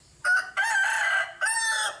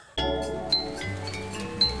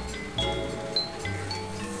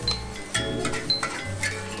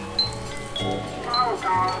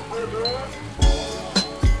Hi,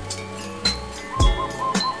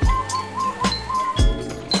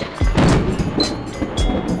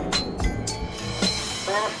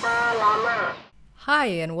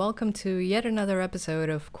 and welcome to yet another episode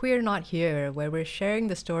of Queer Not Here, where we're sharing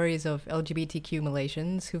the stories of LGBTQ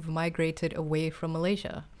Malaysians who've migrated away from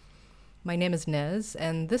Malaysia. My name is Nez,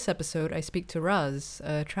 and this episode I speak to Raz,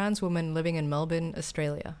 a trans woman living in Melbourne,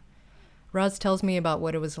 Australia. Raz tells me about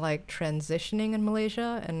what it was like transitioning in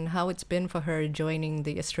Malaysia and how it's been for her joining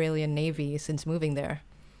the Australian Navy since moving there.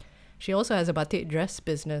 She also has a batik dress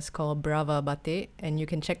business called Brava Batik, and you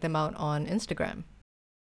can check them out on Instagram.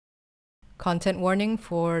 Content warning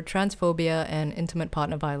for transphobia and intimate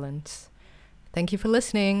partner violence. Thank you for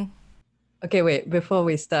listening. Okay, wait, before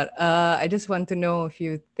we start, I just want to know a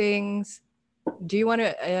few things. Do you want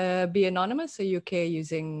to be anonymous or you okay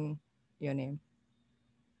using your name?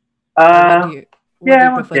 Or what do Yeah, you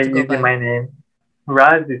I'm prefer okay to go using by? my name.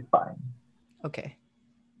 Raz is fine. Okay.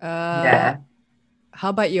 Yeah. How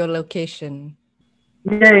about your location?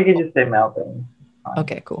 Yeah, you can just say Melbourne. Fine.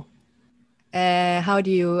 Okay, cool. How do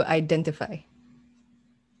you identify?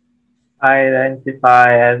 I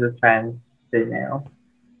identify as a trans female.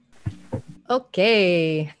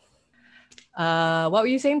 Okay. What were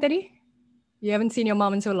you saying, Teddy? You haven't seen your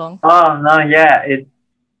mom in so long. Oh, no, yeah, it's,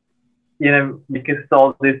 because of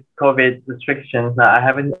all these COVID restrictions, I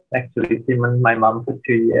haven't actually seen my mom for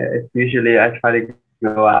 2 years. Usually I try to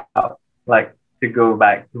go out, like to go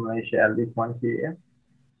back to Malaysia at least once a year.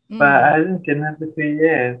 But I haven't seen her for 2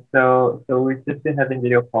 years, so we've just been having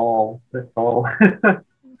video calls. That's all.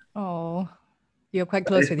 Oh, you're quite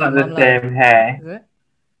close It's with your not mom, the lah. same hair. Is it?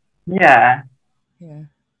 Yeah, Yeah.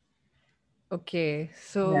 Okay,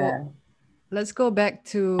 so yeah. let's go back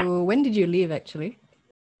to when did you leave actually?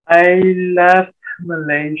 I left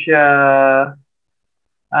Malaysia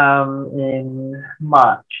in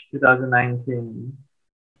March 2019.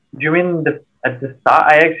 During the at the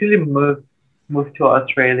start, I actually moved to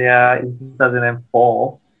Australia in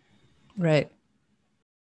 2004 Right.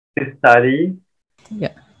 to study,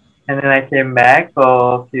 Yeah. and then I came back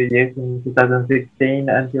for a few years in 2016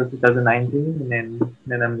 until 2019, and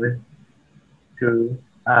then I moved to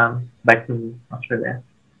back to Australia.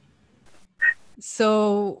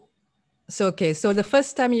 So okay, so the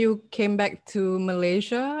first time you came back to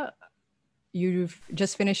Malaysia, you've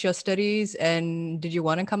just finished your studies and did you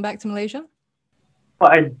want to come back to Malaysia? Well,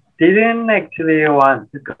 I didn't actually want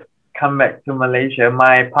to come back to Malaysia.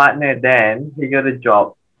 My partner then, he got a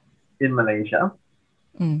job in Malaysia.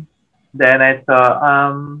 Mm. Then I thought,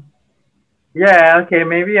 yeah, okay,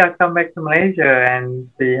 maybe I'll come back to Malaysia and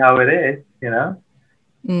see how it is.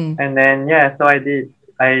 Mm. And then, yeah, so I did.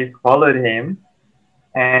 I followed him.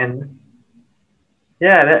 And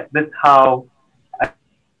yeah, that's how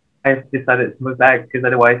I decided to move back because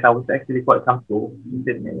otherwise I was actually quite comfortable in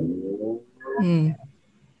Sydney. Mm.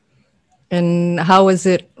 And how was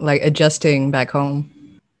it like adjusting back home?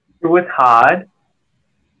 It was hard.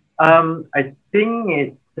 I think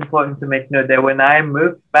it's important to make note that when I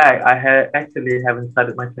moved back, I actually haven't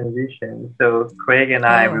started my transition. So Craig and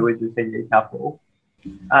I, we Oh. were just a gay couple.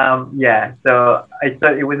 Yeah, so I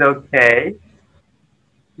thought it was okay.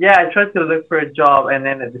 Yeah, I tried to look for a job, and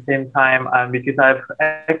then at the same time, because I've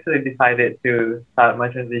actually decided to start my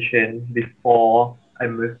transition before I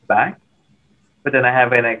moved back, but then I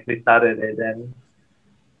haven't actually started it.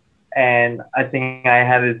 And I think I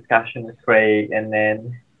had a discussion with Craig, and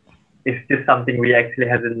then it's just something we actually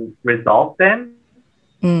hasn't resolved then.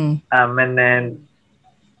 Mm. And then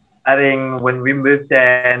I think when we moved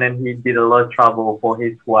there, and then he did a lot of trouble for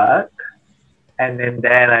his work, and then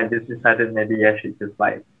I just decided maybe I should just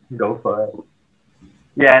like go for it.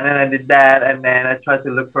 Yeah, and then I did that, and then I tried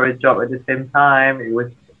to look for a job at the same time. It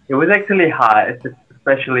was actually hard,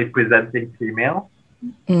 especially presenting female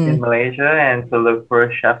in Malaysia, and to look for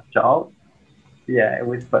a chef job. Yeah, it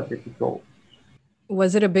was quite difficult.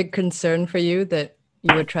 Was it a big concern for you that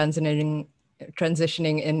you were transitioning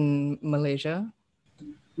in Malaysia?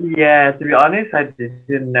 Yeah, to be honest, I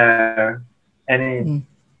didn't know any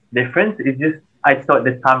difference. It's just I thought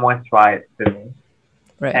the time was right for me.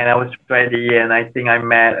 Right. And I was ready, and I think I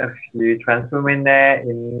met a few trans women there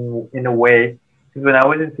in a way. Because when I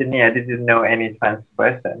was in Sydney, I didn't know any trans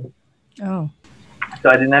person. Oh. So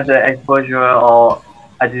I didn't have the exposure, or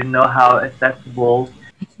I didn't know how accessible,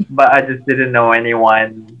 but I just didn't know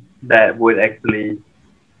anyone that would actually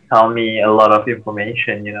tell me a lot of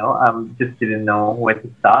information. Just didn't know where to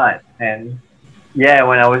start. And yeah,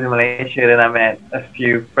 when I was in Malaysia, then I met a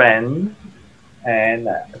few friends, and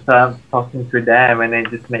so I'm talking to them, and it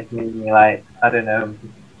just made me like, I don't know,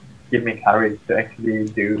 give me courage to actually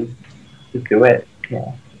do it.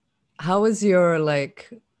 Yeah. How was your like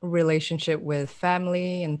relationship with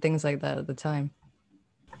family and things like that at the time?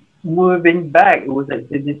 Moving back, it was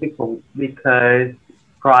actually difficult because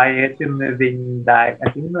prior to moving back, I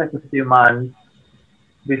think like a few months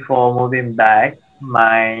before moving back,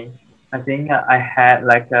 I think I had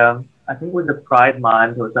like I think it was a Pride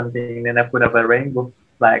Month or something, and I put up a rainbow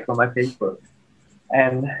flag on my Facebook.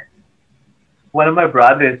 And one of my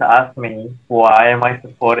brothers asked me, why am I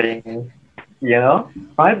supporting,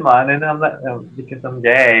 Pride Month? And I'm like, because I'm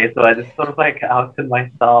gay. So I just sort of like outed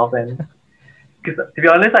myself. And because to be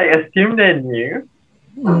honest, I assumed they knew.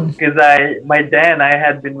 Because I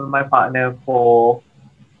had been with my partner for,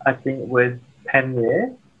 I think it was 10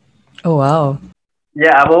 years. Oh wow.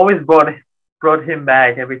 Yeah, I've always brought him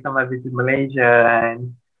back every time I visit Malaysia.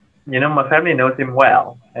 And, my family knows him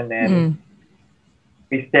well. And then Mm.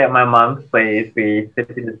 we stay at my mom's place. We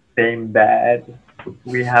sit in the same bed.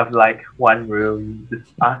 We have like one room,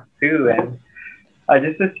 just us two, and I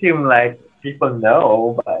just assume like people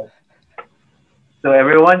know, but so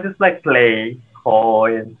everyone just like play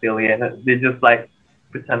coy and silly, and they just like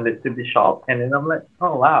pretended to be shocked, and then I'm like,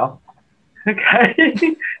 oh wow, okay,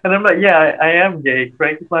 and I'm like, yeah, I am gay.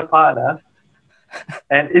 Craig is my partner,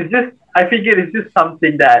 and it's just I figured it's just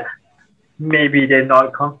something that maybe they're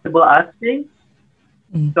not comfortable asking.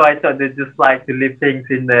 Mm. So I thought they just like to leave things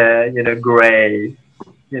in the gray,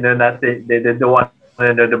 nothing. They don't want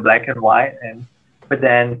to know the black and white. But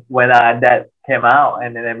then when that came out,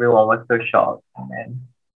 and then everyone was so shocked, and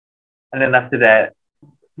then after that,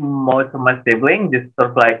 most of my siblings just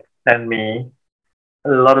sort of like send me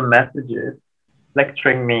a lot of messages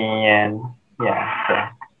lecturing me, and yeah. So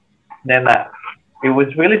then it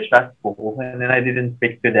was really stressful, and then I didn't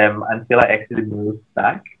speak to them until I actually moved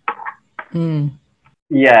back. Mm.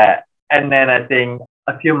 Yeah, and then I think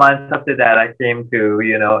a few months after that, I came to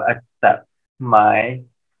accept my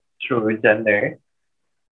true gender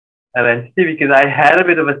identity because I had a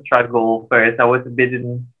bit of a struggle first. I was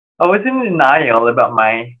in denial about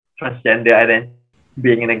my transgender identity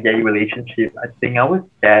being in a gay relationship. I think I was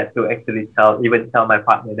scared to actually even tell my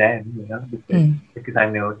partner then, Mm. because I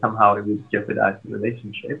know somehow it would jeopardize the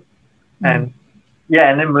relationship. Mm. And yeah,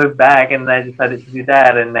 and then moved back, and I decided to do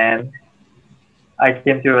that, and then I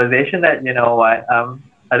came to a realization that what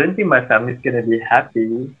I don't think my family's gonna be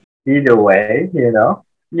happy either way.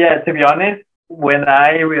 Yeah, to be honest, when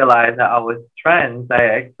I realized that I was trans, I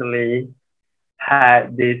actually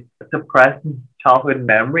had this suppressed childhood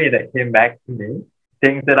memory that came back to me.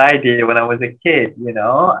 Things that I did when I was a kid.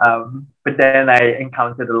 But then I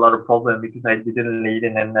encountered a lot of problems because I didn't lead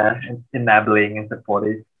in an enabling and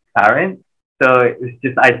supportive parent. So it was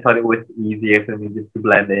just I thought it was easier for me just to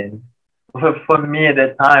blend in. For me at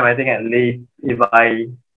that time, I think at least if I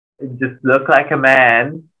just look like a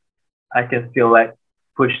man, I can still like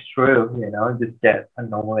push through, just get a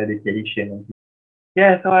normal education.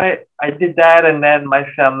 Yeah, so I did that, and then my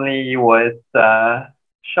family was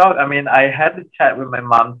shocked. I mean, I had to chat with my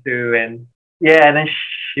mom too, and yeah, and then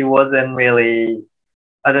she wasn't really,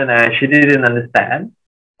 I don't know, she didn't understand.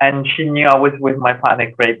 And she knew I was with my partner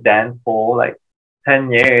Craig then for like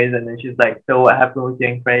 10 years, and then she's like, so what happened with you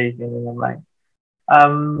and Craig? And then I'm like,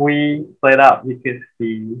 we split up because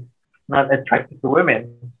he's not attracted to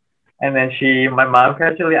women. And then my mom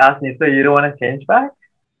casually asked me, so you don't want to change back?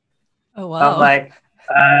 Oh I'm wow. like,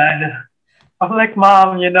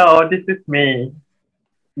 mom, this is me.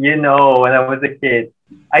 When I was a kid,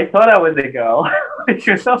 I thought I was a girl,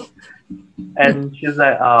 you know? And she's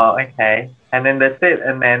like, oh, okay. And then that's it.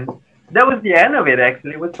 And then that was the end of it,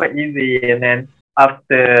 actually. It was quite easy. And then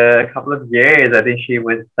after a couple of years, I think she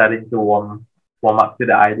was starting to warm up to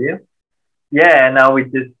the idea. Yeah, and now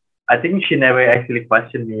I think she never actually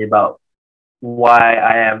questioned me about why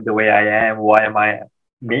I am the way I am, why am I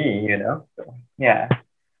me. So, yeah.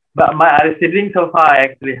 But my other siblings so far, I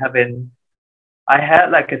actually haven't. I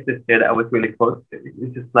had like a sister that I was really close to.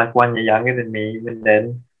 It's just like 1 year younger than me,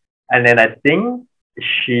 and then I think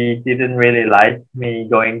she didn't really like me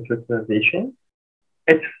going through transition.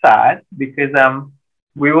 It's sad because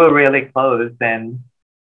we were really close, and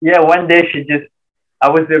yeah, one day I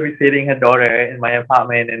was babysitting her daughter in my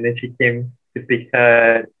apartment, and then she came to pick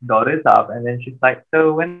her daughters up, and then she's like,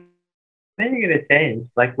 so when are you gonna change?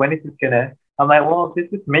 Like, when is it gonna? I'm like, well,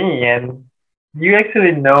 this is me, and you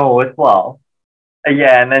actually know as well.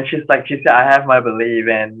 Yeah, and then she said, I have my belief,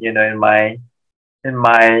 and in my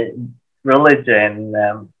religion,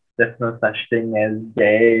 there's no such thing as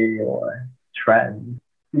gay or trans.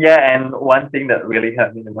 Yeah, and one thing that really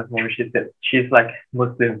hurt me the most, maybe she said she's like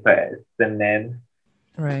Muslim first, and then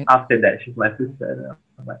Right. after that she's my sister. And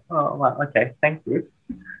I'm like, oh, well, okay, thank you.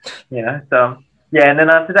 So Yeah, and then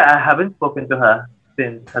after that, I haven't spoken to her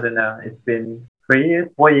since, I don't know, it's been 3 years,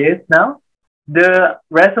 4 years now. The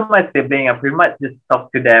rest of my sibling, I pretty much just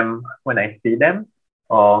talk to them when I see them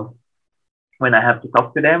or when I have to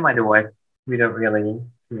talk to them. Otherwise, we don't really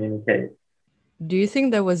communicate. Do you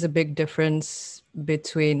think there was a big difference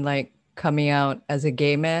between like coming out as a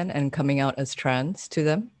gay man and coming out as trans to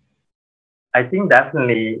them? I think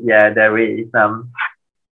definitely, yeah, there is.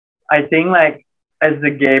 I think like as a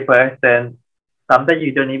gay person, sometimes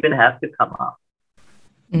you don't even have to come out,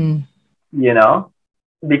 Mm. you know,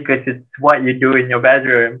 because it's what you do in your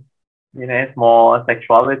bedroom. You know, it's more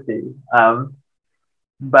sexuality.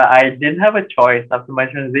 But I didn't have a choice after my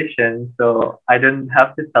transition, so I didn't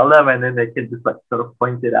have to tell them, and then they could just like sort of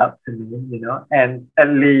point it out to me, you know. And at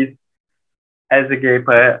least as a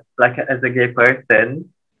as a gay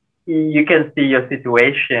person, you can see your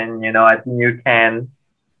situation, you know. I think you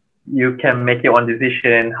can make your own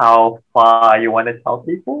decision how far you want to tell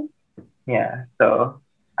people. Yeah, so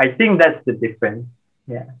I think that's the difference.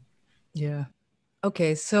 Yeah. Yeah.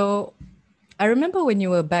 Okay, so I remember when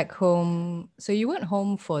you were back home. So you weren't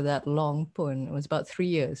home for that long, Pun. It was about 3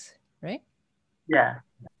 years, right? Yeah.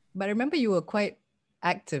 But I remember you were quite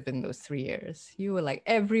active in those 3 years. You were like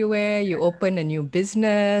everywhere. You opened a new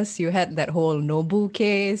business. You had that whole Nobu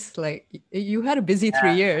case. Like you had a busy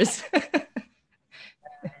 3 years.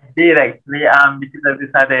 Did actually because I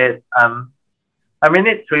decided I mean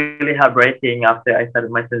it's really heartbreaking after I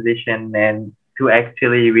started my transition and to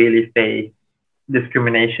actually really face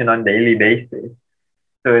discrimination on daily basis.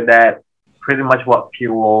 So that pretty much what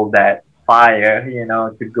fueled that fire, you know,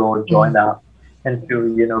 to go join Mm. up and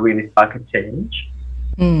to, you know, really spark a change.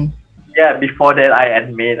 Mm. Yeah, before that I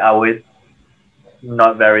admit I was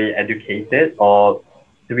not very educated or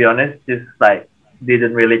to be honest, just like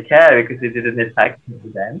didn't really care because it didn't affect me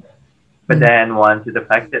then. But Mm. then once it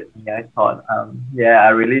affected me, I thought, yeah, I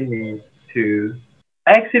really need to.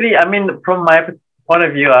 Actually, I mean, from my point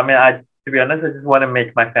of view, I mean, to be honest, I just want to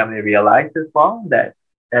make my family realize as well that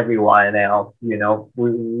everyone else, you know,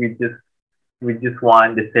 we just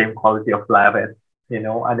want the same quality of life as you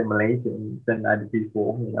know other Malaysians and other people,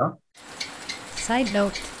 you know. Side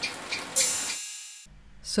note.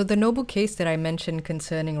 So the Nobu case that I mentioned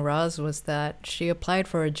concerning Raz was that she applied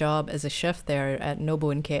for a job as a chef there at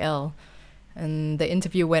Nobu in KL. And the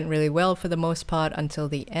interview went really well for the most part until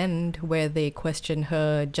the end, where they questioned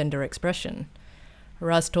her gender expression.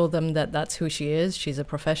 Raz told them that that's who she is, she's a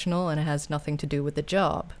professional, and it has nothing to do with the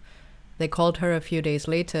job. They called her a few days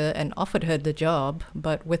later and offered her the job,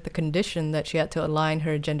 but with the condition that she had to align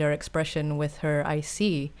her gender expression with her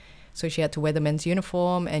IC, so she had to wear the men's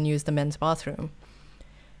uniform and use the men's bathroom.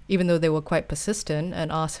 Even though they were quite persistent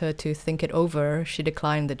and asked her to think it over, she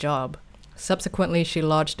declined the job. Subsequently, she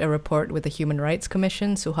lodged a report with the Human Rights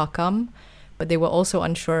Commission, Suhakam, but they were also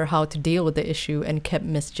unsure how to deal with the issue and kept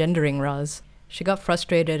misgendering Raz. She got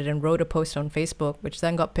frustrated and wrote a post on Facebook, which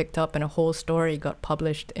then got picked up and a whole story got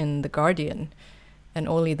published in The Guardian. And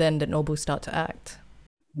only then did Nobu start to act.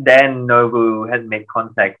 Then Nobu had made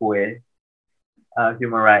contact with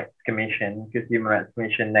Human Rights Commission because Human Rights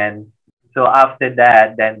Commission then. So after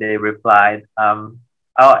that, then they replied. Oh,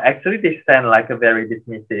 actually, they sent like a very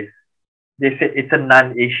dismissive. They said it's a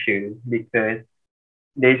non-issue because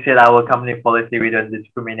they said our company policy we don't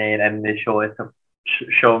discriminate, and they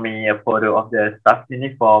show me a photo of the staff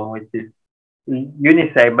uniform, which is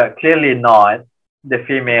unisex, but clearly not. The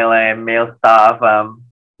female and male staff,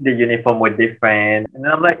 the uniform were different, and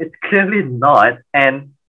I'm like, it's clearly not.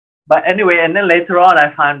 And but anyway, and then later on,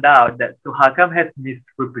 I found out that Suhakam has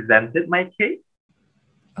misrepresented my case.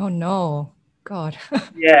 Oh no, God.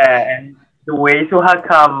 Yeah, and the way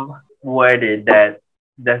Suhakam worded that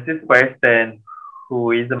there's this person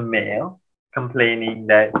who is a male complaining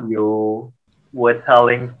that you were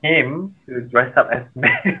telling him to dress up as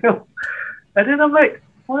male. And then I'm like,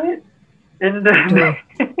 what? And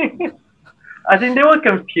then I think they were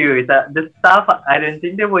confused. The staff, I don't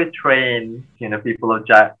think they were trained, you know, people of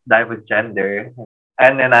diverse gender.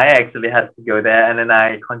 And then I actually had to go there, and then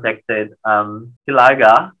I contacted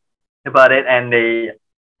Hilaga about it, and they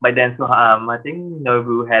by then I think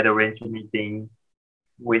Nobu had arranged a meeting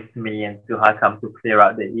with me and Suhakam to clear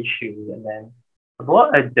out the issues, and then I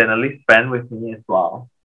brought a journalist friend with me as well.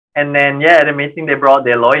 And then yeah, at the meeting they brought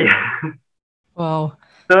their lawyer. Wow.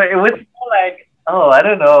 So it was more like, oh, I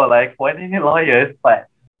don't know, like why do you need lawyers? But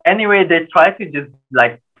anyway, they tried to just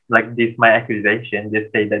like this my accusation,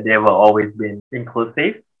 just say that they have always been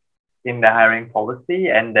inclusive in the hiring policy,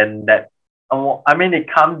 and then that I mean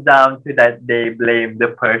it comes down to that they blame the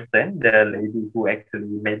person, the lady who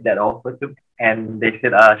actually made that offer to, and they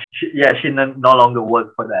said, she no longer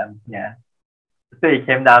works for them. Yeah. So it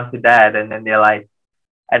came down to that, and then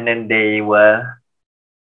and then they were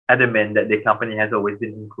adamant that the company has always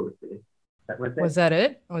been inclusive. That was Was it. that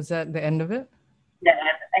it? Was that the end of it? Yeah,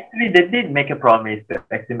 and actually they did make a promise to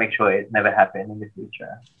actually make sure it never happened in the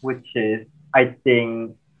future, which is, I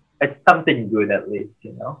think, it's something good at least,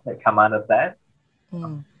 that come out of that.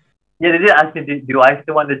 Mm. Yeah, they did ask me, do I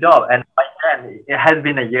still want the job? And by then, it has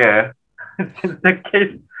been a year since the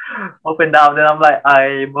case opened up. And I'm like,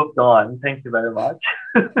 I moved on. Thank you very much.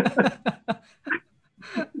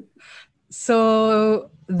 So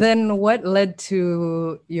then what led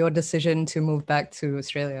to your decision to move back to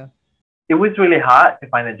Australia? It was really hard to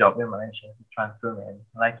find a job in Malaysia to transfer in.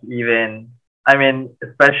 Like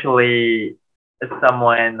especially as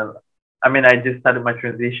someone, I just started my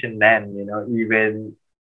transition then, even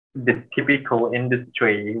the typical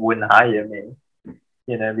industry wouldn't hire me,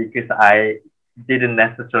 because I didn't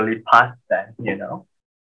necessarily pass that.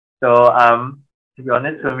 So, to be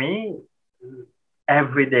honest, for me,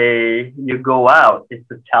 every day you go out, it's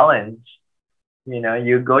a challenge.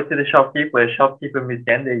 You go to the shopkeeper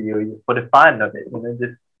misgender you for the fun of it,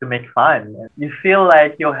 just to make fun. And you feel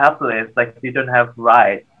like you're helpless, like you don't have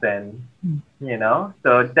rights,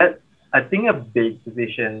 so that's, I think, a big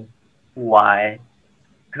decision why.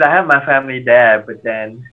 Because I have my family there, but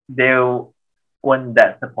then they weren't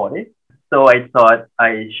that supportive. So I thought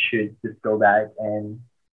I should just go back and,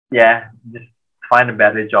 yeah, just find a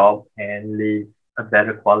better job and live a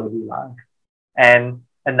better quality life. And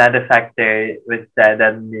another factor was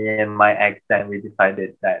that me and my ex, then we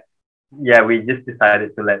decided that, yeah, we just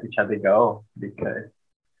decided to let each other go because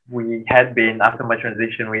we had been, after my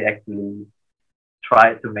transition, we actually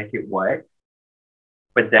tried to make it work.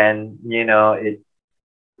 But then,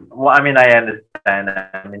 I understand.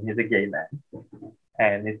 He's a gay man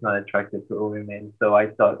and he's not attracted to women. So I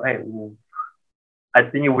thought, hey, I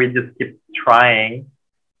think if we just keep trying,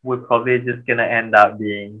 we're probably just gonna end up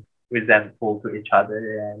being resentful to each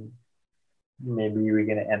other, and maybe we're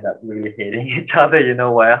gonna end up really hating each other.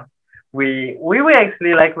 Well, we were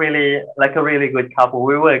actually like a really good couple.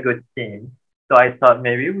 We were a good team. So I thought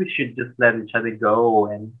maybe we should just let each other go,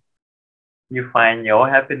 and you find your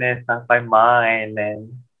happiness, I find mine,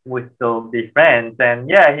 and we still be friends. And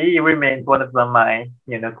yeah, he remains one of my,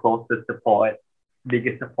 closest support,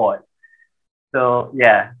 biggest support. So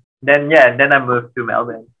then I moved to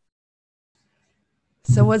Melbourne.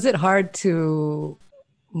 So was it hard to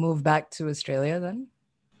move back to Australia then?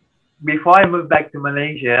 Before I moved back to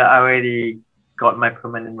Malaysia, I already got my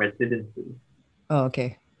permanent residency. Oh,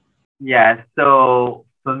 okay. Yeah, so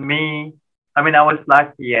for me, I was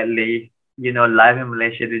lucky at least, life in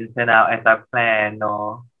Malaysia didn't turn out as I planned,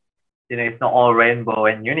 or, it's not all rainbow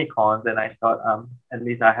and unicorns. And I thought, at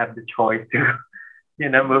least I have the choice to,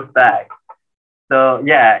 move back. So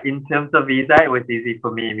yeah, in terms of visa, it was easy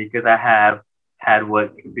for me because I have had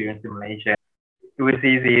work experience in Malaysia. It was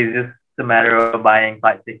easy. It's just a matter of buying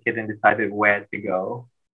flight ticket and decided where to go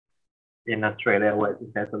in Australia, where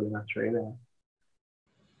to settle in Australia.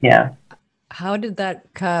 Yeah. How did that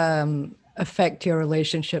affect your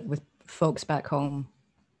relationship with folks back home,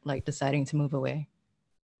 like deciding to move away?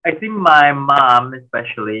 I think my mom,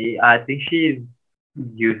 especially, I think she's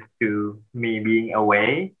used to me being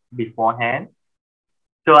away beforehand.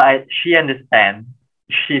 So she understands.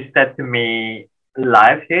 She said to me,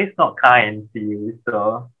 life here is not kind to you.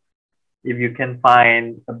 So if you can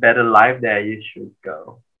find a better life there, you should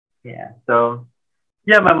go. Yeah. So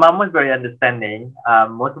yeah, my mom was very understanding.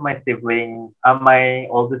 Most of my siblings, my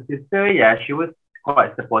older sister, yeah, she was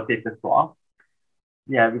quite supportive as well.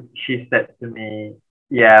 Yeah, she said to me,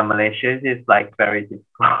 yeah, Malaysia is like very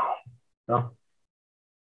difficult. So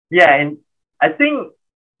yeah, and I think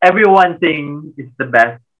everyone thinks it's the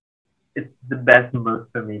best. It's the best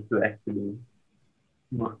move for me to actually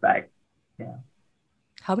move back. Yeah,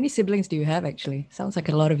 How many siblings do you have actually? Sounds like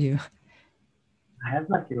a lot of you. I have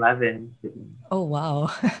like 11 siblings. Oh,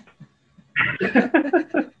 wow.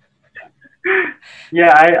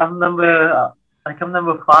 Yeah, I'm number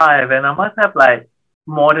 5, and I must have like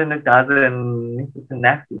more than a dozen nieces and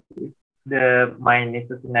nephews. My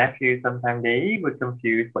nieces and nephews, sometimes they were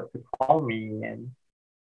confused what to call me, and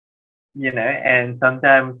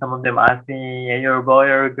sometimes some of them ask me, "Are you a boy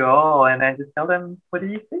or a girl?" And I just tell them, "What do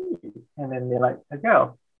you think?" And then they're like, "A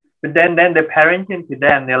girl." But then the parenting to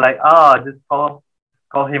them, they're like, "Oh, just call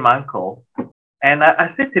him uncle." And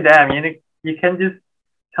I said to them, you can just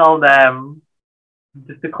tell them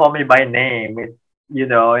just to call me by name. It's,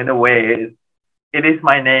 in a way, it is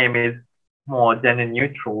my name is more gender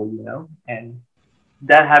neutral. And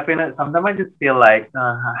that happiness, sometimes I just feel like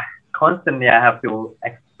constantly I have to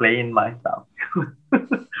explain myself.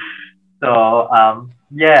 So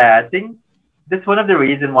yeah, I think that's one of the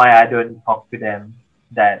reasons why I don't talk to them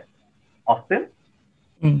that often.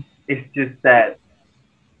 Mm. It's just that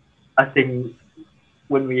I think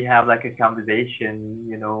when we have like a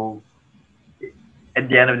conversation, at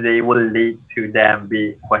the end of the day, it will lead to them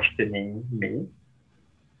be questioning me,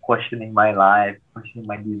 questioning my life, questioning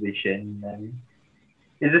my decision, and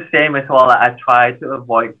it's the same as well. I try to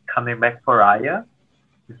avoid coming back for Raya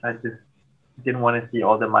because I just didn't want to see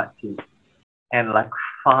all the matches and like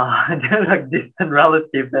far like distant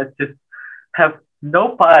relatives that just have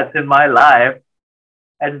no part in my life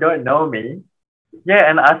and don't know me. Yeah,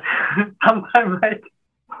 and I sometimes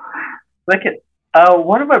like it.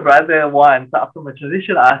 One of my brother once after my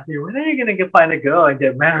transition asked me, "When are you gonna get find a girl and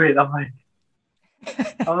get married?" I'm like,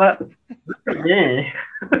 look at me.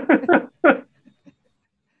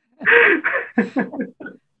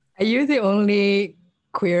 Are you the only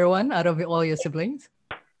queer one out of all your siblings?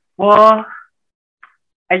 Well,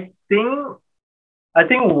 I think I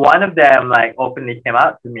think one of them like openly came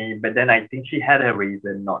out to me, but then I think she had a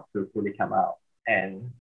reason not to fully come out,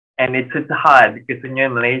 and it's hard because when you're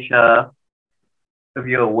in Malaysia, if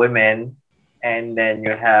you're a woman, and then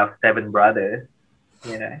you have seven brothers,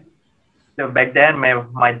 you know. So back then,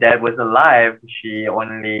 my dad was alive. She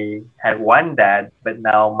only had one dad, but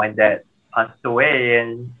now my dad passed away,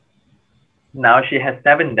 and now she has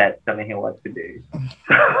seven dads telling her what to do.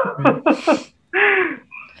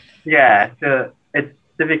 Yeah, so it's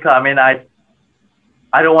difficult. I mean, I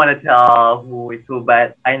don't want to tell who is who,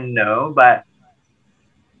 but I know. But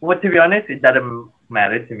well, to be honest, it doesn't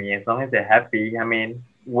matter to me as long as they're happy. I mean,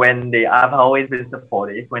 I've always been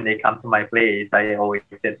supportive. When they come to my place, I always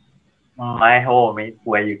said, my home is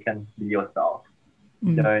where you can be yourself.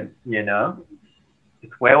 Mm. Don't,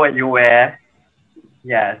 just wear what you wear.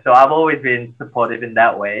 Yeah, so I've always been supportive in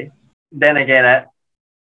that way. Then again,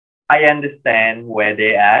 I understand where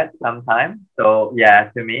they at sometimes. So yeah,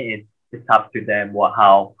 to me, it's up to them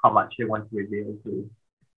how much they want to reveal to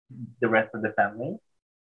the rest of the family.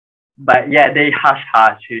 But yeah, they hush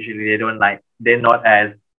usually. They're not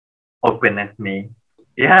as open as me.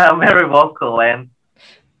 Yeah, I'm very vocal, and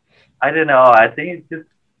I don't know. I think it's just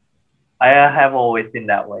I have always been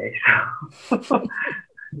that way. So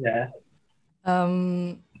yeah.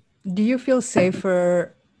 Do you feel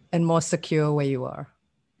safer and more secure where you are?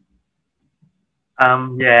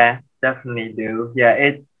 Yeah, definitely do. Yeah,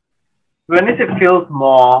 when it feels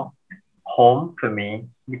more home for me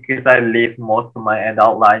because I live most of my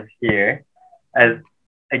adult life here as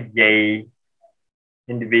a gay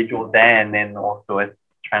individual then and also as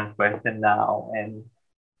trans person now. And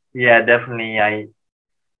yeah, definitely I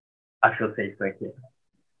feel safer here.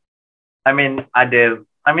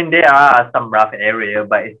 There are some rough area,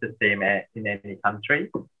 but it's the same in any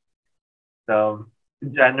country. So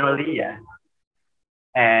generally, yeah.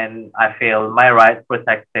 And I feel my rights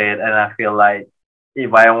protected, and I feel like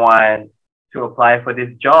if I want to apply for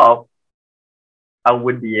this job, I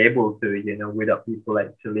would be able to, without people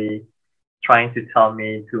actually trying to tell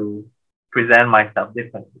me to present myself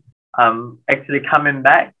differently. Actually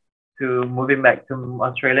moving back to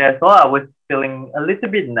Australia as well, I was feeling a little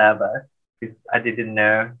bit nervous because I didn't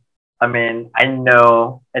know. I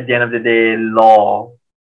know at the end of the day,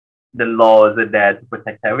 the laws are there to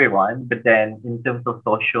protect everyone, but then in terms of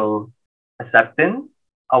social acceptance,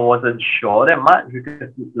 I wasn't sure that much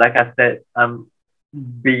because, like I said,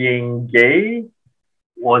 being gay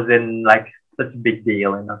wasn't like such a big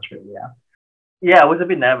deal in Australia. Yeah, I was a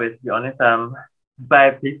bit nervous to be honest.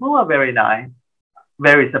 But people are very nice,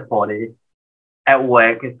 very supportive at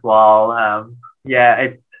work as well.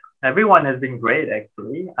 Yeah, everyone has been great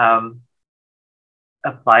actually.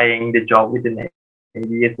 Applying the job with the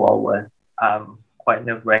Navy as well was quite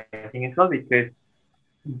nerve wracking as well because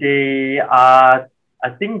they are. I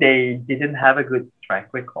think they didn't have a good track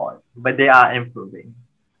record, but they are improving.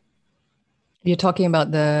 You're talking about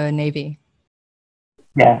the Navy.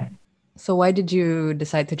 Yeah. So why did you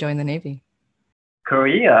decide to join the Navy?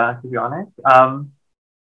 Career, to be honest.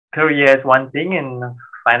 Career is one thing, and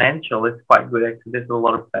financial is quite good actually. There's a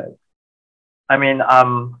lot of perks.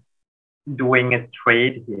 I'm doing a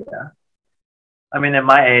trade here. At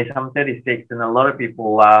my age, I'm 36, and a lot of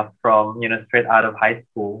people are from, straight out of high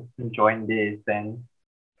school and join this, and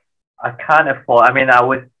I can't afford.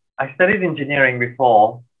 I studied engineering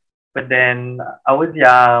before, but then I was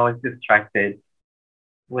young, I was distracted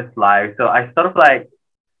with life, so I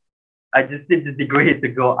just did the degree to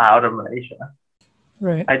go out of Malaysia.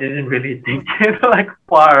 Right. I didn't really think like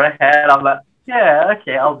far ahead. I'm like, yeah,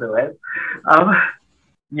 okay, I'll do it.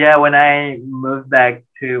 Yeah, when I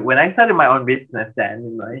started my own business then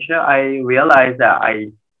in Malaysia, I realized that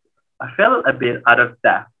I felt a bit out of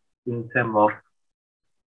depth in terms of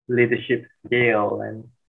leadership skill and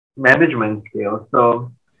management skill.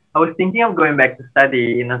 So I was thinking of going back to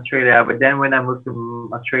study in Australia, but then when I moved to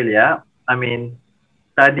Australia, I mean,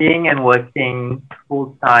 studying and working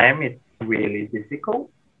full time is really difficult,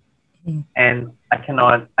 Mm. and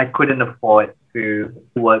I couldn't afford to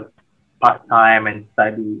work part time and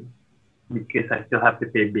study because I still have to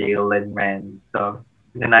pay bill and rent. So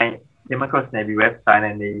then I came across Navy website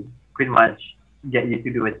and they pretty much get you to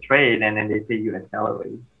do a trade and then they pay you a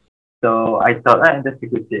salary. So I thought, that's a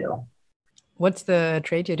good deal. What's the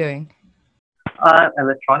trade you're doing?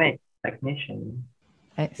 Electronic technician.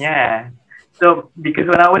 Nice. Yeah. So because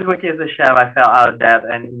when I was working as a chef, I felt out of that,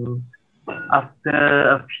 and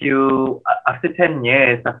after 10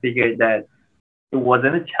 years, I figured that it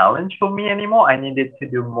wasn't a challenge for me anymore. I needed to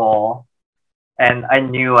do more, and I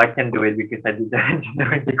knew I can do it because I did the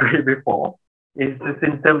engineering degree before. It's just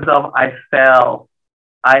in terms of I felt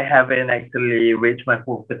I haven't actually reached my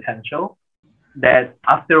full potential. That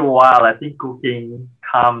after a while, I think cooking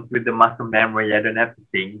comes with the muscle memory. I don't have to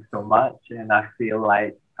think so much, and I feel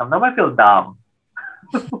like sometimes I feel dumb.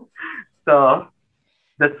 So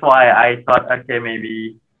that's why I thought, okay,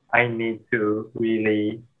 maybe I need to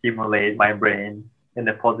really stimulate my brain in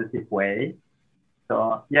a positive way.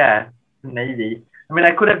 So yeah, Navy. I mean,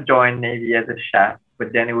 I could have joined Navy as a chef,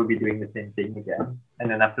 but then it would be doing the same thing again, and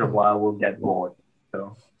then after a while, we'll get bored.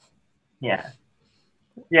 So yeah,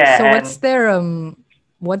 yeah, So and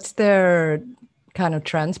what's their kind of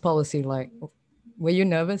trans policy like? Were you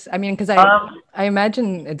nervous? I mean, because um, I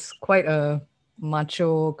imagine it's quite a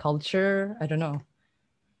macho culture. I don't know.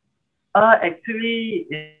 actually,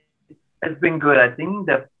 it's been good. I think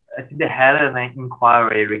they had an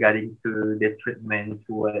inquiry regarding to the treatment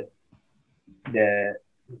towards the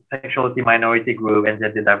sexuality minority group and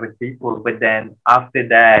gender diverse people. But then after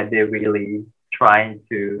that, they're really trying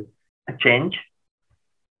to change.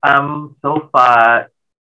 So far,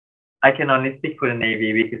 I can only speak for the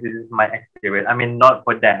Navy because this is my experience. I mean, not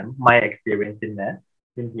for them, my experience in that,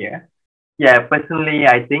 in here. Yeah, personally,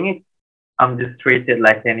 I think I'm just treated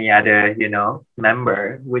like any other,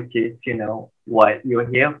 member, which is, what you're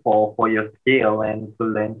here for your skill and to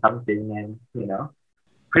learn something and,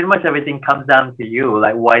 pretty much everything comes down to you.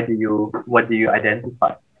 Like, what do you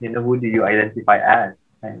identify? Who do you identify as?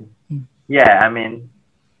 And Mm. yeah, I mean,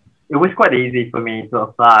 it was quite easy for me to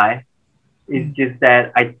apply. It's just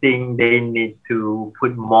that I think they need to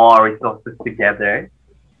put more resources together,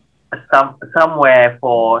 somewhere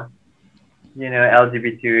for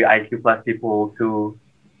LGBTIQ plus people to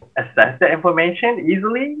access the information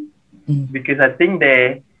easily, Mm. because I think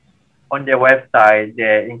they on their website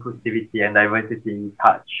their inclusivity and diversity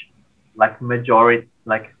touch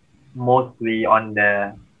mostly on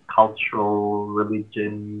the cultural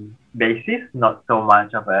religion basis, not so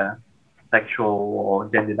much of a sexual or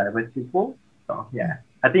gender diverse people. So yeah,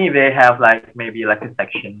 I think if they have maybe a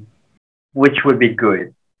section, which would be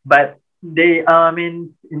good. But they,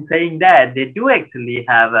 in saying that, they do actually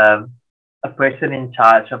have a person in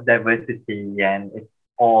charge of diversity, and it's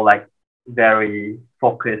all very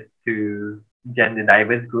focused to gender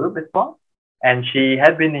diverse group as well. And she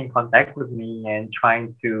had been in contact with me and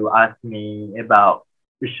trying to ask me about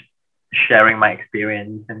sharing my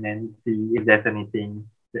experience and then see if there's anything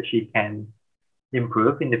that she can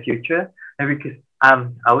improve in the future. And because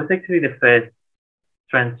I was actually the first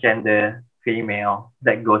transgender female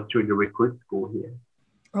that goes through the recruit school here.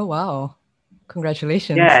 Oh wow!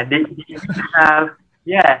 Congratulations. Yeah, they have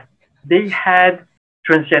yeah they had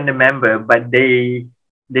transgender member, but they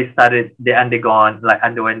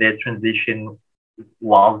underwent their transition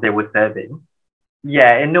while they were serving.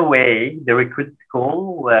 Yeah, in a way, the recruit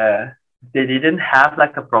school they didn't have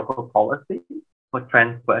a proper policy for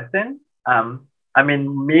trans person. I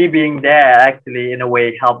mean, me being there actually in a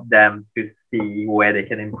way helped them to see where they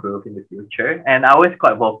can improve in the future. And I was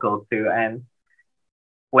quite vocal too. And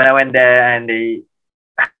when I went there and they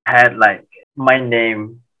had my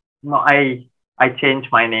name, no, I changed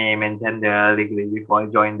my name and gender legally before I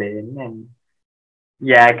joined in, and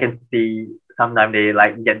yeah, I can see sometimes they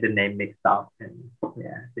get the name mixed up and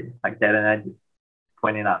yeah, things like that. And I just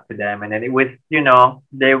pointed out to them, and then it was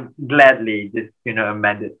they gladly just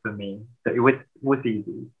amended for me, so it was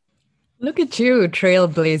easy. Look at you,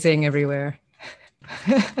 trailblazing everywhere.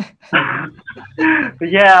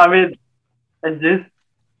 Yeah, I mean, I just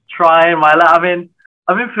trying my luck.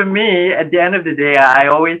 I mean, for me, at the end of the day, I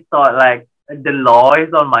always thought the law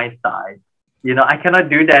is on my side. I cannot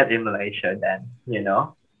do that in Malaysia. Then.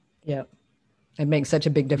 Yeah, it makes such a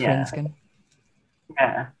big difference. Yeah, Can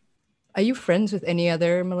yeah. Are you friends with any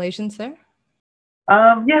other Malaysians there?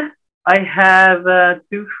 Yeah. I have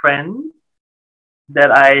two friends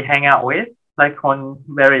that I hang out with, like on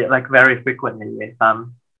very frequently with.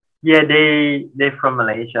 Yeah, they're from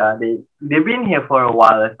Malaysia. They've been here for a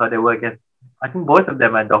while, so they work as, I think both of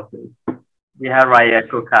them are doctors. We have Raya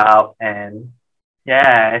cookout, and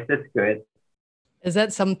yeah, it's just good. Is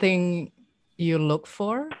that something you look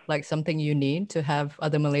for? Like something you need to have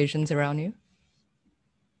other Malaysians around you?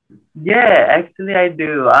 Yeah, actually I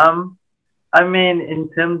do. I mean, in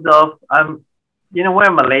terms of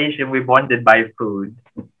we're Malaysian. We bonded by food,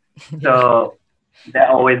 Yeah. so that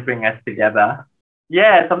always bring us together.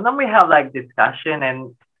 Yeah, sometimes we have like discussion,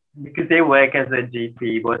 and because they work as a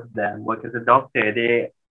GP, both of them work as a doctor,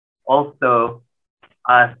 they also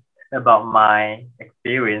ask about my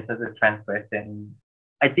experience as a trans person.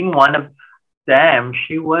 I think one of them,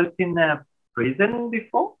 she worked in a prison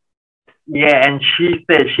before. Yeah, and she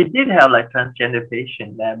said she did have like transgender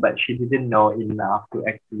patient there, but she didn't know enough to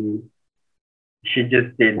actually. She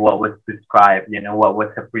just did what was prescribed, what was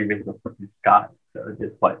her previous prescribed. So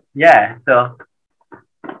just what, yeah. So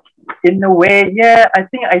in a way, yeah, I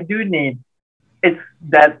think I do need it's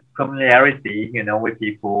that familiarity, with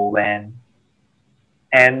people, and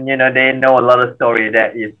they know a lot of story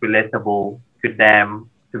that is relatable to them,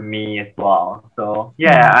 to me as well. So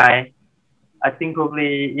yeah, Mm. I think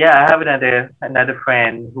probably, yeah, I have another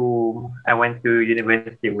friend who I went to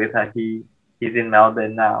university with. He's in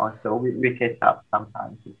Melbourne now, so we catch up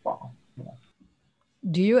sometimes as well. Yeah.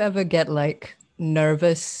 Do you ever get like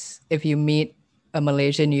nervous if you meet a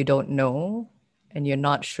Malaysian you don't know and you're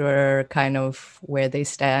not sure kind of where they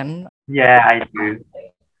stand? Yeah, I do.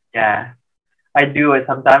 Yeah, I do it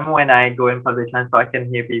sometimes when I go in public transport. I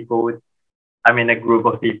can hear people. I'm in a group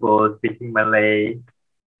of people speaking Malay,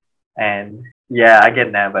 and yeah, I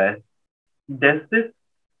get nervous. There's this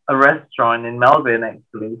a restaurant in Melbourne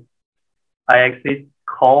actually. I actually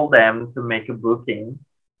call them to make a booking,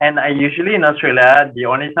 and I usually in Australia the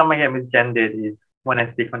only time I get misgendered is when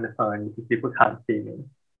I speak on the phone because people can't see me,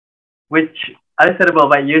 which understandable.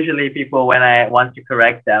 But usually people, when I want to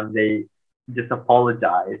correct them, they just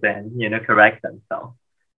apologize and correct themselves.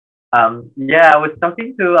 Yeah, I was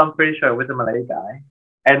talking to, I'm pretty sure it was a Malay guy.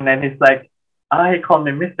 And then he's like, he called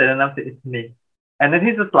me Mister, and I said, it's me. And then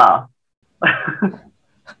he just laughed.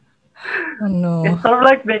 Oh no. It sort of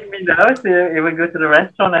like made me nervous if we go to the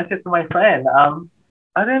restaurant. I said to my friend,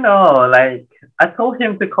 I don't know, like, I told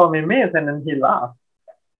him to call me Miss, and then he laughed.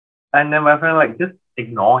 And then my friend, like, just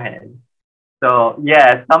ignore him. So,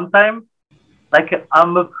 yeah, sometimes, like,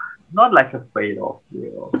 not like afraid of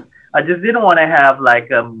you. I just didn't want to have like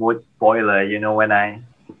a mood spoiler, when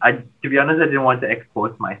to be honest, I didn't want to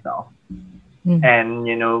expose myself, Mm. and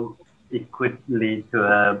it could lead to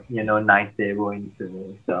a nice day going to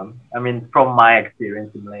me. So I mean, from my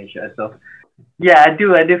experience in Malaysia, so yeah, I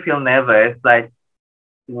do feel nervous, like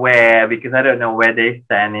where because I don't know where they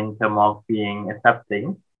stand in terms of being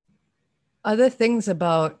accepting. Other things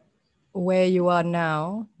about where you are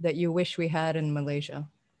now that you wish we had in Malaysia?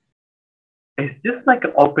 It's just like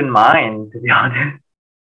an open mind, to be honest.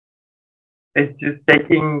 It's just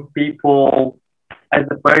taking people as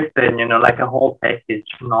a person, like a whole package,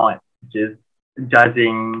 not just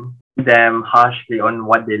judging them harshly on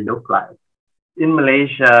what they look like. In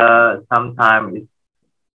Malaysia, sometimes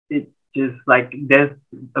it's just like there's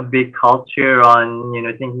a big culture on,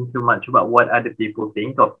 thinking too much about what other people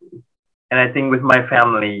think of you. And I think with my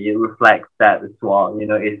family, it reflects that as well.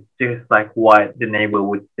 It's just like what the neighbor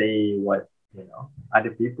would say, what,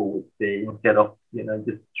 other people would say, instead of,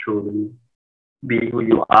 just truly be who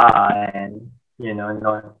you are and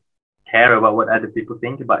not care about what other people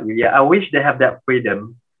think about you. Yeah, I wish they have that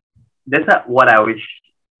freedom. That's not what I wish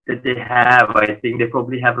that they have. I think they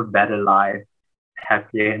probably have a better life,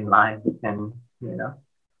 happier in life, and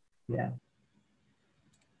yeah.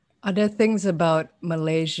 Are there things about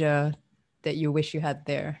Malaysia that you wish you had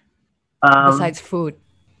there Um, besides food?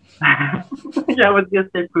 yeah, I was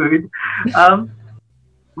just say food. Um,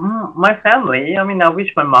 my family. I mean, I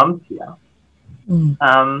wish my mom's here. Mm.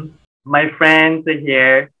 My friends are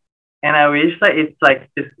here, and I wish like it's like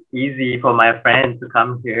just easy for my friends to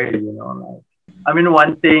come here. Like I mean,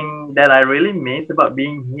 one thing that I really miss about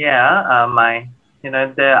being here, my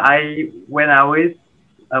the I when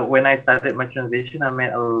I started my transition, I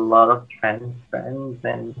met a lot of trans friends,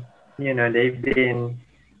 and they've been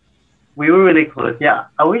we were really close.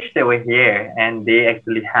 Yeah, I wish they were here and they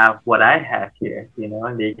actually have what I have here.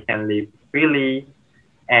 They can live freely,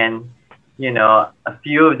 and a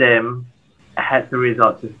few of them had to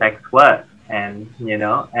resort to sex work, and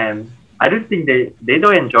I don't think they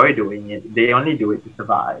don't enjoy doing it. They only do it to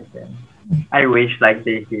survive, and I wish like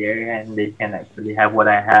they hear and they can actually have what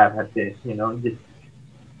I have to, just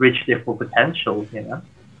reach their full potential,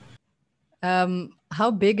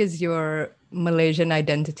 How big is your Malaysian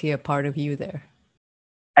identity a part of you there?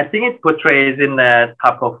 I think it portrays in the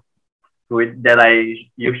type of food that I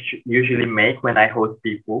usually make when I host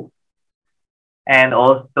people. And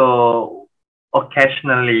also,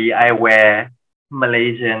 occasionally, I wear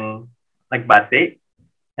Malaysian like batik.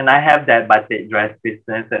 And I have that batik dress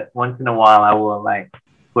business that once in a while I will like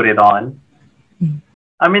put it on.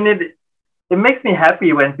 I mean, it makes me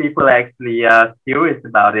happy when people actually are curious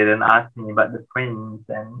about it and ask me about the prints,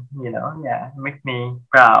 and yeah, it makes me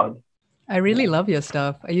proud. I really Yeah. love your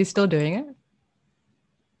stuff. Are you still doing it?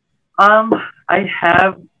 Um, I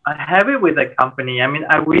have I have it with a company. I mean,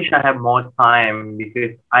 I wish I had more time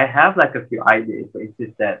because I have like a few ideas, but it's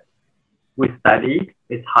just that with study,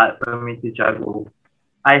 it's hard for me to juggle.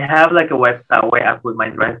 I have like a website where I put my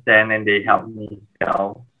dress in and they help me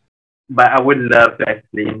sell. But I would love to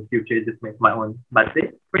actually in the future just make my own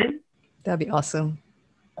batik print. That'd be awesome.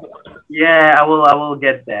 Yeah, I will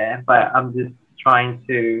get there, but I'm just trying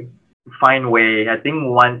to find way. I think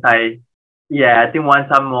once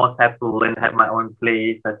I'm more settled and have my own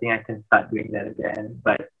place, I think I can start doing that again.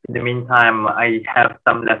 But in the meantime, I have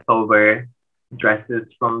some leftover dresses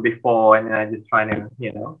from before, and then I'm just trying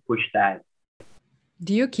to, push that.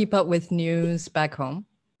 Do you keep up with news back home?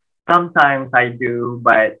 Sometimes I do,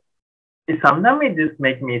 but sometimes it just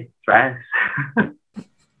makes me stressed.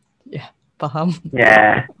 Yeah, paham.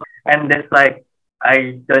 Yeah, and that's like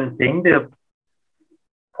I don't think the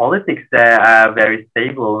politics there are very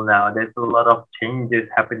stable now. There's a lot of changes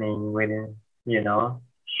happening within,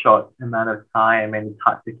 short amount of time, and it's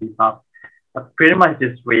hard to keep up. I pretty much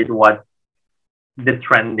just read what the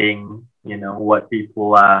trending, what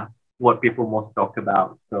people most talk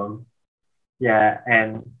about. So yeah,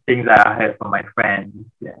 and things that I heard from my friends.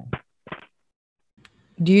 Yeah.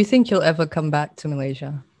 Do you think you'll ever come back to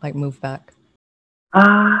Malaysia? Like move back?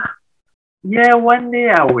 Uh yeah, one day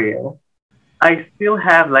I will. I still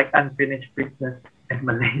have like unfinished business in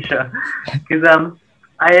Malaysia because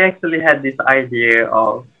I actually had this idea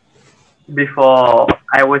of before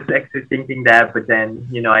I was actually thinking that, but then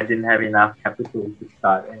I didn't have enough capital to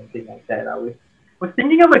start anything like that. I was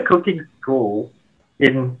thinking of a cooking school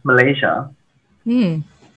in Malaysia Hmm.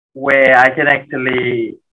 where I can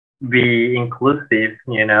actually be inclusive,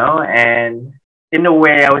 and in a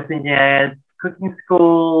way I was thinking a cooking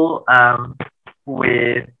school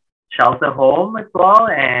with shelter home as well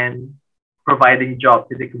and providing job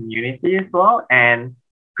to the community as well and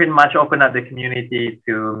pretty much open up the community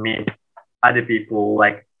to meet other people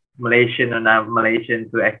like Malaysian or not Malaysian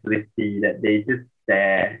to actually see that they just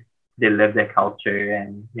there, they live their culture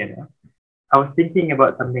and I was thinking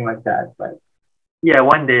about something like that, but yeah,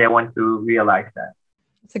 one day I want to realize that.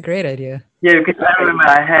 It's a great idea. Yeah, because I remember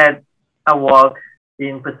I had a walk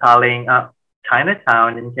in Petaling,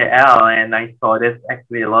 Chinatown in KL, and I saw there's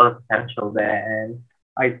actually a lot of potential there, and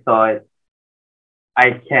I thought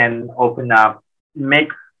I can open up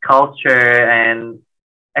mixed culture and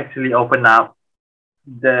actually open up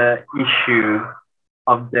the issue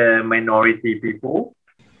of the minority people.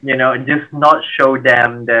 Just not show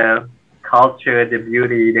them the culture, the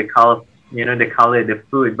beauty, the color, the color, the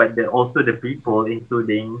food, but also the people,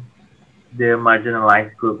 including the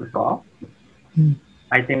marginalized group as well. Hmm.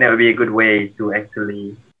 I think that would be a good way to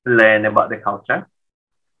actually learn about the culture,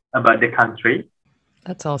 about the country.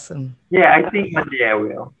 That's awesome. Yeah, I think one day I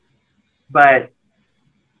will. But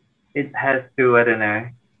it has to, I don't know.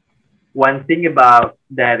 One thing about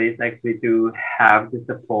that is actually to have the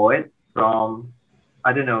support from,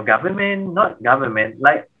 I don't know, government, not government,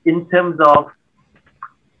 like in terms of,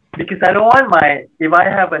 because I don't want if I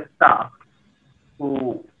have a staff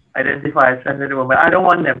who identify as transgender woman, I don't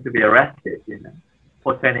want them to be arrested,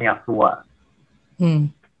 for turning up to work. Hmm.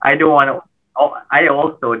 I don't want to. I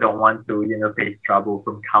also don't want to, face trouble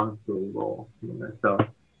from council or, so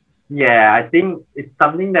yeah, I think it's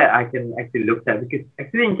something that I can actually look at because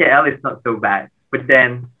actually in KL it's not so bad. But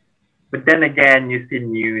then again, you see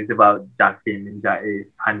news about Jakim and Jais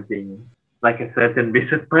hunting like a certain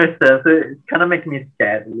business person, so it kind of makes me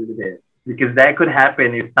scared a little bit because that could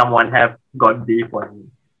happen if someone have got deep on me.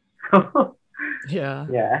 Yeah.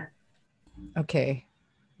 Yeah. Okay.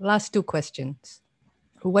 Last two questions.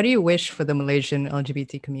 What do you wish for the Malaysian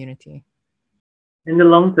LGBT community? In the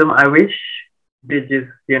long term, I wish they just,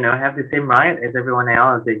 have the same right as everyone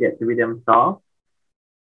else. They get to be themselves.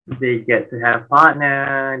 They get to have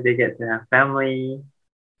partner. They get to have family.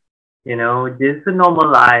 Just a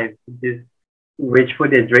normal life. Just reach for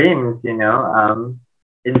their dreams.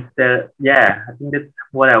 instead, yeah, I think that's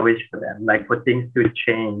what I wish for them, like for things to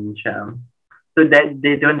change, so that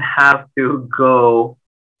they don't have to go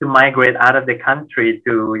to migrate out of the country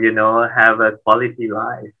to, have a quality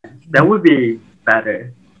life. That would be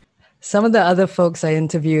better. Some of the other folks I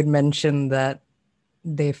interviewed mentioned that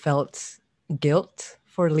they felt guilt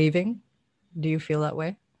for leaving. Do you feel that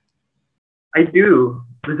way? I do,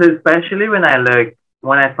 because especially when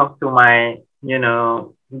I talk to my,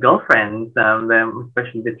 girlfriends, them,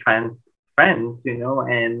 especially the trans friends,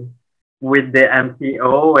 and with the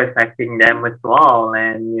MCO affecting them as well,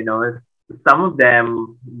 and some of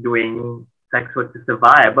them doing sex work to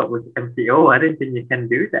survive, but with MCO, I didn't think you can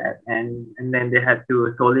do that, and then they had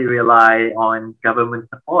to solely rely on government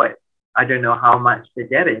support. I don't know how much they're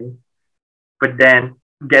getting, but then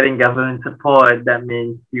getting government support, that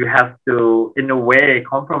means you have to, in a way,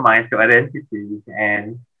 compromise your identity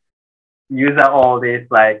and use up all this,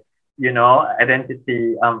 like,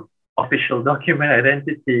 identity, official document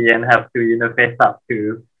identity, and have to, face up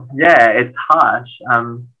to. Yeah, it's harsh.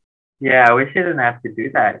 Yeah, we shouldn't have to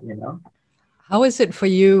do that. How is it for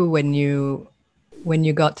you when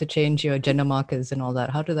you got to change your gender markers and all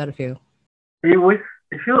that? How did that feel? It was,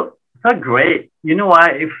 it felt great. You know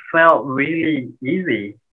why? It felt really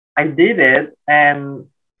easy. I did it, and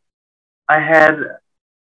I had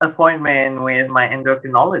appointment with my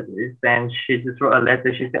endocrinologist, and she just wrote a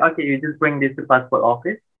letter. She said, okay, you just bring this to passport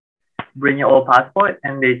office, bring your old passport,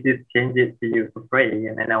 and they just change it to you for free.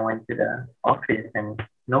 And then I went to the office, and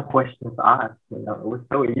no questions asked. It was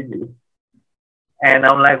so easy. And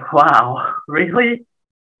I'm like, wow, really?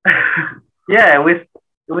 Yeah, it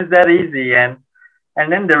was that easy. And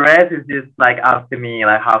then the rest is just like up to me,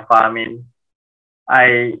 like how far. I mean,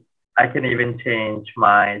 I I can even change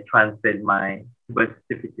translate my birth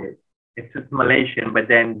certificate. It's Malaysian, but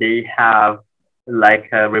then they have like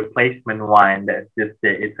a replacement one that just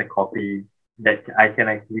it's a copy that I can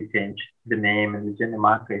actually change the name and the gender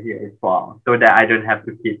marker here as well, so that I don't have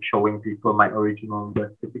to keep showing people my original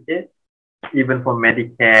birth certificate. Even for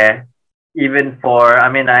Medicare, even for,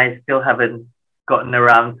 I mean, I still haven't gotten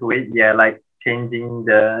around to it yet, like changing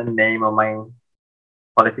the name of my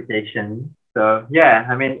qualification. So yeah,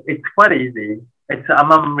 I mean, it's quite easy.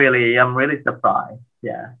 I'm really surprised.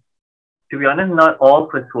 Yeah. To be honest, not all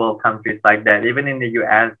first world countries like that. Even in the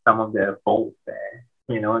US, some of the folks there,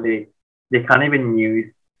 they can't even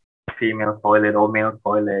use female toilet or male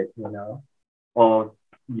toilet, or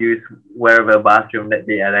use wherever bathroom that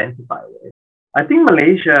they identify with. I think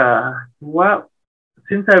Malaysia, well,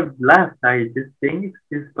 since I've left, I just think it's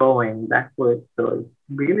just going backwards. So it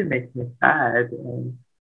really makes me sad. And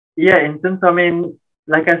yeah, in terms, I mean,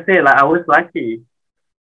 like I said, like I was lucky.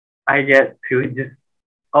 I get to just,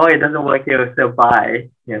 oh, it doesn't work here, so bye.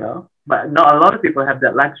 But not a lot of people have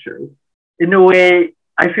that luxury. In a way,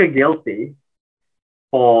 I feel guilty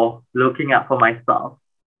for looking out for myself.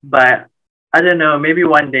 But I don't know, maybe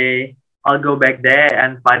one day I'll go back there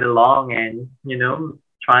and fight along and,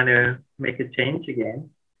 trying to make a change again.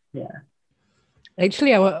 Yeah.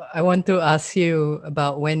 Actually, I want to ask you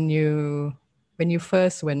about when you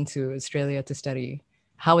first went to Australia to study.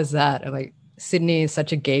 How was that? Like Sydney is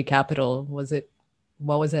such a gay capital.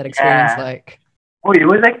 What was that experience Yeah. like? Oh, it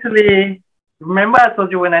was actually, remember I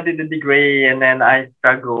told you when I did the degree and then I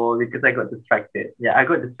struggled because I got distracted. Yeah, I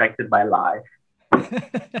got distracted by life.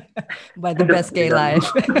 By the best gay life.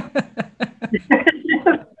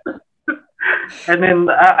 And then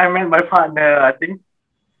I met my partner, I think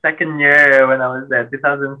second year when I was there,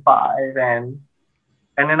 2005, and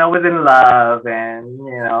then I was in love, and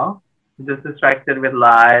just distracted with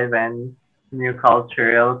life and new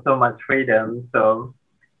culture, so much freedom. So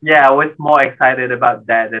yeah, I was more excited about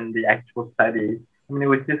that than the actual studies. I mean, it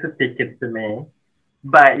was just a ticket to me.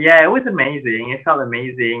 But yeah, it was amazing. It felt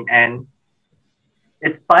amazing, and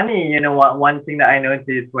it's funny, one thing that I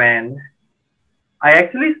noticed when I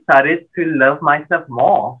actually started to love myself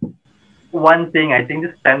more. One thing, I think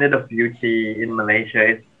the standard of beauty in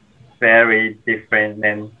Malaysia is very different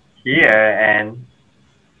than here. And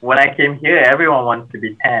when I came here, everyone wants to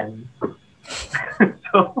be 10.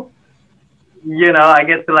 So, I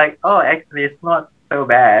get to like, oh, actually, it's not so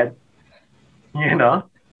bad, you know?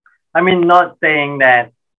 I mean, not saying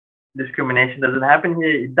that discrimination doesn't happen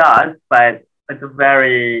here, it does, but it's a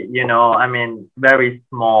very, I mean, very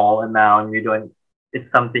small amount. It's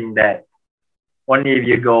something that only if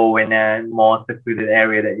you go in a more secluded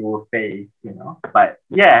area that you will face. But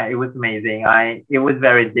yeah, it was amazing. It was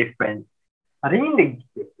very different. I think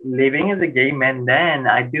living as a gay man, then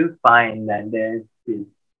I do find that there's this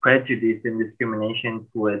prejudice and discrimination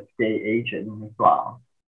towards gay Asians as well.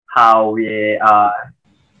 How we are.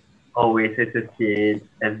 always associate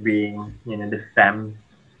as being, the STEM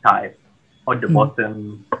type or the Mm.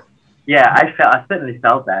 bottom. Yeah, I certainly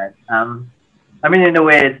felt that. I mean, in a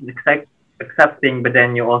way, it's accepting, but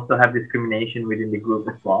then you also have discrimination within the group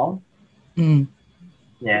as well. Mm.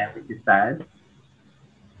 Yeah, which is sad.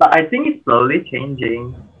 But I think it's slowly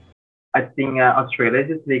changing. I think Australia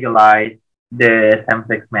just legalized the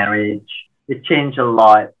same-sex marriage. It changed a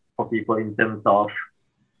lot for people in terms of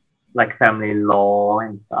like family law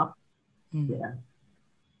and stuff. Mm. Yeah.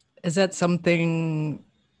 Is that something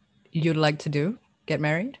you'd like to do? Get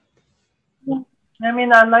married? I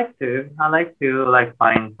mean, I like to like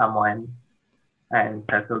find someone and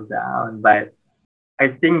settle down, but I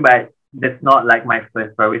think, but that's not like my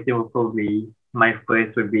first priority. Will probably my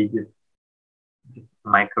first would be just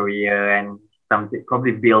my career and something,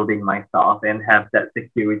 probably building myself and have that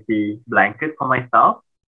security blanket for myself.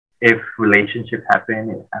 If relationship happen,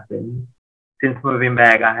 it happens. Since moving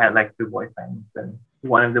back, I had like two boyfriends, and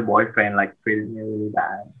one of the boyfriend like treated me really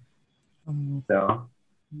bad. Mm. So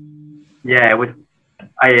yeah, it was.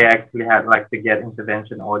 I actually had like to get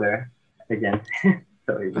intervention order against him.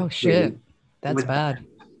 So it was Oh really, shit. it That's was bad. bad.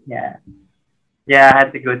 Yeah, yeah. I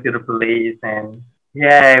had to go to the police, and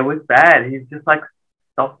yeah, it was bad. He's just like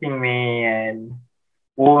stalking me, and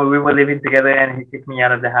we were living together, and he kicked me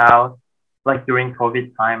out of the house like during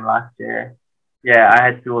COVID time last year. Yeah, I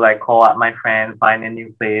had to like call up my friend, find a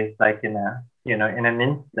new place like in a in an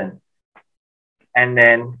instant. And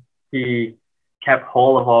then he kept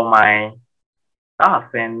hold of all my stuff,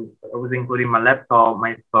 and it was including my laptop,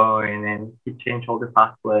 my phone, and he changed all the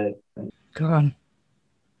passwords. And God.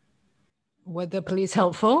 Were the police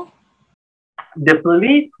helpful? the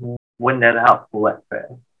police weren't that helpful at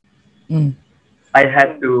first. Mm. I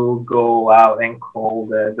had to go out and call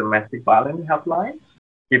the domestic violence helpline,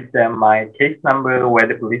 give them my case number, where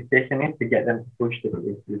the police station is, to get them to push the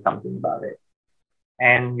police to do something about it.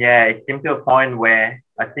 And yeah, it came to a point where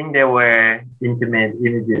I think there were intimate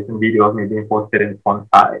images and videos of me being posted in one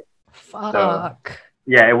side. So Fuck.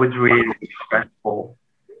 yeah, it was really stressful.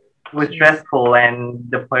 It was Jeez. stressful, and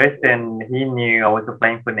the person, he knew I was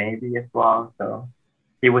applying for Navy as well, so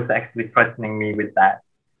he was actually threatening me with that.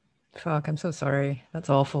 Fuck, I'm so sorry. That's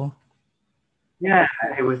awful. Yeah,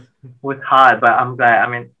 it was hard, but I'm glad. I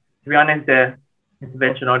mean, to be honest, the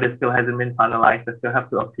intervention order still hasn't been finalized. I still have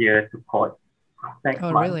to appear to court next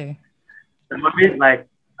Oh, month. really? I'm a bit like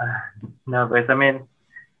nervous. I mean,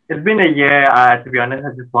 it's been a year. To be honest,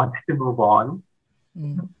 I just wanted to move on,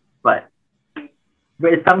 Mm. but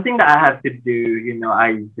it's something that I have to do.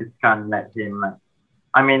 I just can't let him.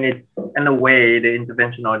 I mean, it's in a way the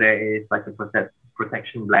intervention order is like a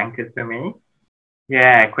protection blanket for me.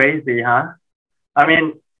 Yeah, crazy, huh? I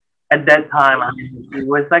mean, at that time, I mean, it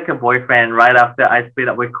was like a boyfriend right after I split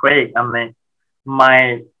up with Craig. I mean,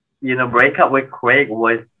 my, breakup with Craig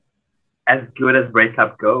was as good as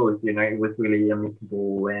breakup goes. It was really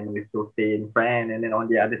amicable and we still stayed friends. And then on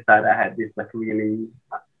the other side, I had this like really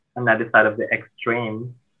another side of the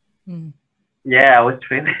extreme. Mm. Yeah, I was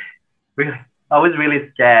really, really, I was really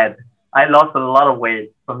scared. I lost a lot of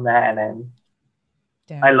weight from that, and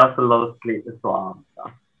I Damn. lost a lot of sleep as well.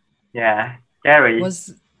 So, yeah, scary.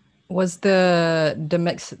 Was the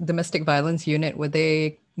domestic violence unit, were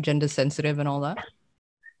they gender sensitive and all that?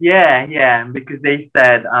 Yeah, yeah, because they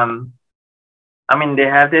said, I mean, they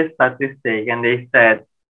have this statistic, and they said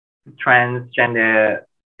transgender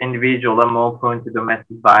individuals are more prone to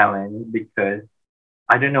domestic violence because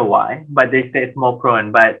I don't know why, but they say it's more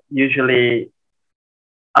prone. But usually,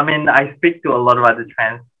 I mean, I speak to a lot of other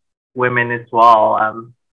trans women as well.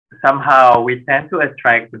 Somehow we tend to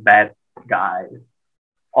attract the bad guys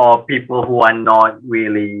or people who are not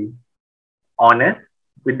really honest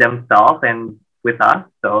with themselves and with us.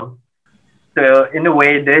 So in a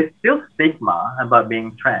way, there's still stigma about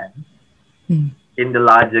being trans Mm. in the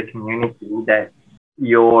larger community that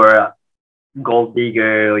you're a gold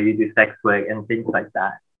digger or you do sex work and things like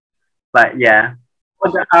that. But yeah,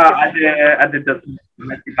 but other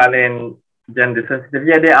domestic violence gender sensitive.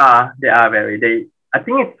 Yeah, they are. They are very. I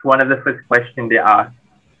think it's one of the first questions they ask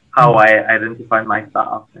how Mm. I identify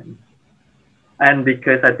myself, and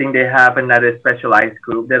because I think they have another specialized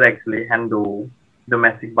group that actually handle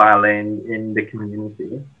domestic violence in the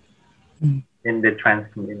community, Mm. in the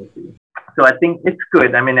trans community. So I think it's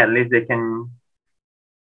good. I mean, at least they can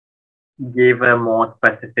give a more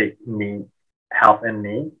specific need, help and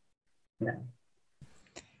need. Yeah.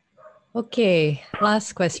 Okay,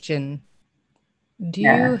 last question. Do you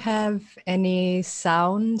Yeah. have any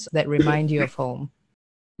sounds that remind you of home?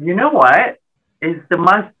 You know what? It's the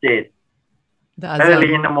masjid The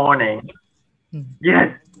early in azan. the morning. Mm.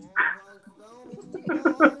 Yes.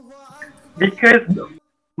 because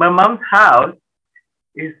my mom's house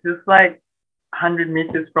is just like 100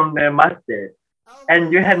 meters from the masjid.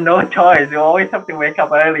 And you had no choice. You always have to wake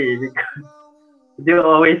up early because they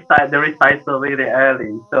always start the recital really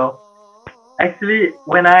early. So actually,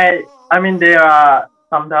 I mean, there are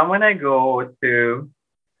sometimes when I go to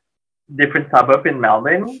different suburb in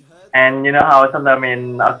Melbourne, and you know how sometimes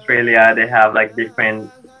in Australia they have like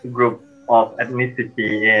different group of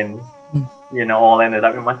ethnicity in, Mm. you know, all ended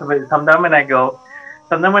up in one suburb. Sometimes when I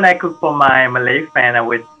cook for my Malay friend, I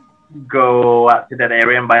would go up to that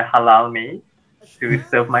area and buy halal meat to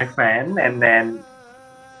serve my friend, and then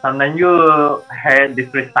sometimes you heard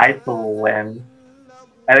this recital and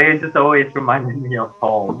I think it just always reminded me of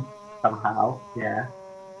home somehow. Yeah,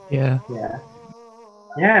 Yeah. yeah,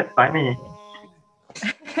 yeah. It's funny.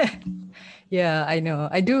 Yeah, I know.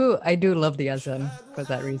 I do love the azan for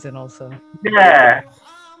that reason also. Yeah,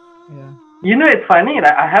 Yeah. you know, it's funny.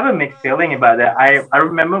 Like, I have a mixed feeling about it. I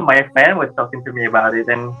remember my friend was talking to me about it,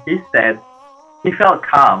 and he said he felt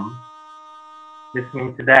calm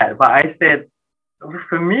listening to that. But I said,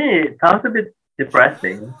 for me, it sounds a bit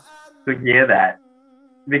depressing to hear that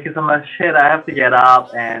because I'm like, shit, I have to get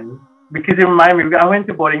up and because it reminded me, I went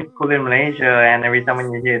to boarding school in Malaysia, and every time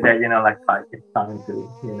when you hear that, you know, like, fuck, it's time to,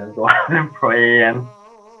 you know, go out and pray. And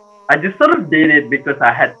I just sort of did it because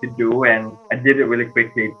I had to do, and I did it really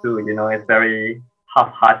quickly too. You know, it's very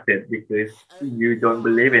half-hearted because you don't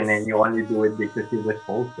believe in it. You only do it because you were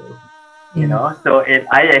told to. You know, so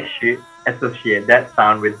I actually associate that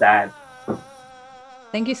sound with that.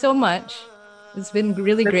 Thank you so much. It's been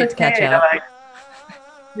really That's great to catch okay. up. Like,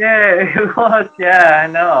 yeah, it was. Yeah, I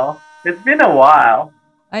know. It's been a while.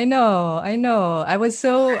 I know. I was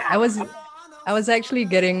actually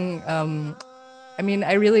getting I mean,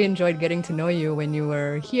 I really enjoyed getting to know you when you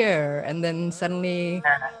were here, and then suddenly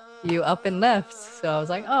you up and left. So I was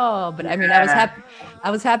like, oh, but I mean, Yeah,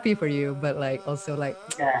 I was happy for you, but like also like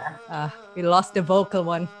yeah. we lost the vocal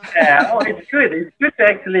one. Yeah, oh, it's good. It's good to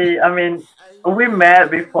actually. I mean, we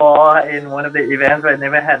met before in one of the events, but I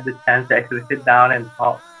never had the chance to actually sit down and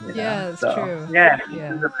talk. You know, Yeah, it's so true. yeah, this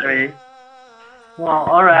Yeah. is a very well.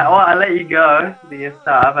 All right, well, I'll let you go do your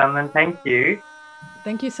stuff, and then thank you.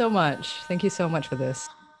 Thank you so much. Thank you so much for this.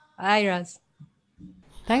 Hi, Raz.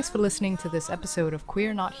 Thanks for listening to this episode of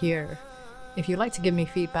Queer Not Here. If you'd like to give me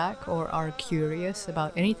feedback or are curious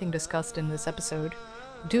about anything discussed in this episode,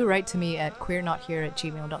 do write to me at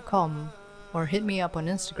queernothere@gmail.com or hit me up on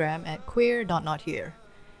Instagram at queer.nothere.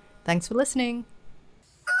 Thanks for listening.